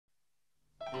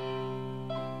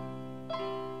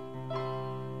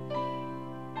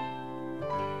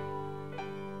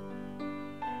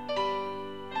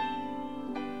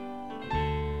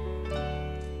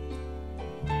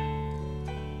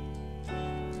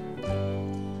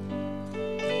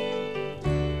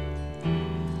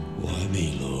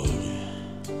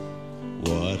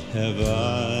have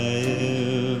I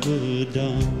ever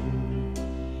done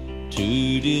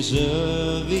to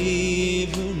deserve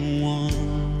even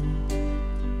one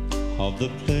of the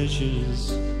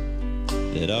pleasures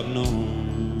that I've known?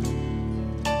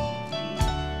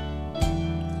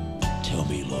 Tell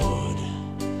me, Lord,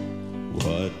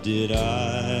 what did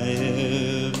I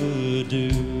ever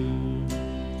do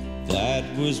that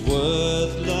was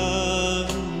worth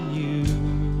loving you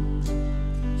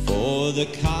for the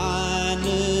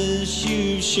kindness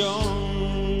you've shown?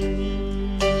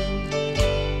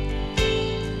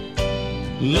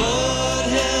 Lord,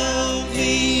 help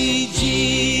me,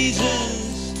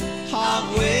 Jesus,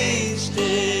 I've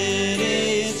wasted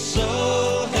it,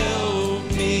 so help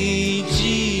me,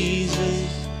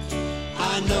 Jesus,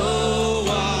 I know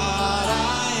what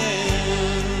I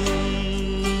am,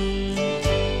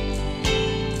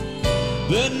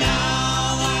 but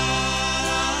now that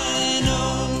I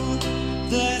know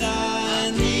that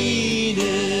I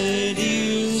needed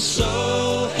you,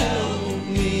 so help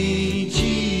me,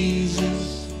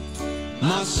 Jesus,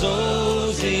 my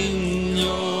soul's in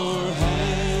your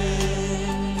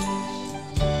hands.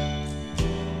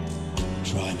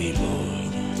 Try me,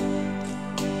 Lord,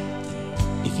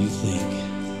 if you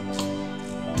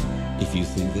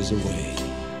think there's a way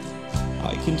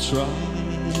I can try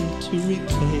to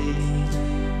repay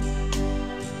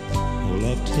all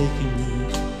I've taken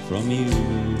from you.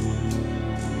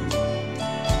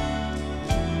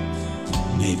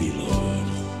 Maybe, Lord,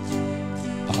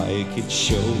 I could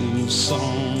show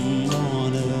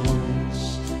someone else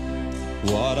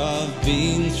what I've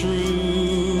been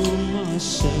through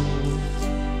myself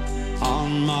on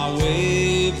my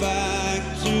way back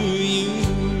to you.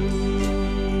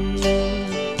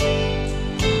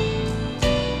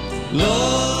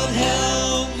 Lord,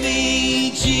 help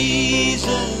me,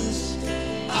 Jesus,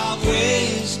 I've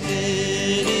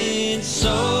wasted it,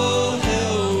 so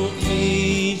help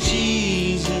me,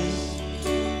 Jesus,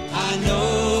 I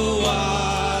know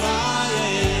what I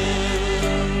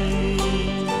am,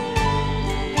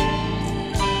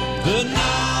 but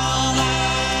now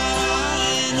that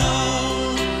I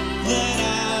know that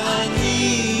I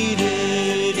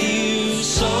needed you,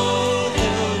 so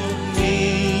help me,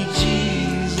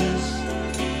 Jesus,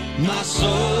 my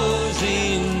soul's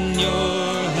in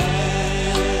your hands.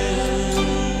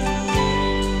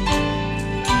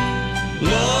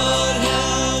 Lord,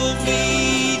 help me,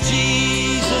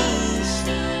 Jesus,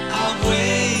 I've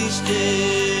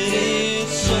wasted it,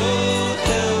 so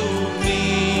help me,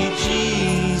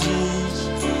 Jesus,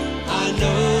 I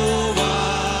know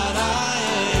what I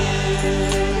am,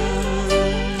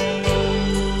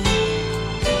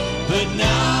 but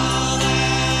now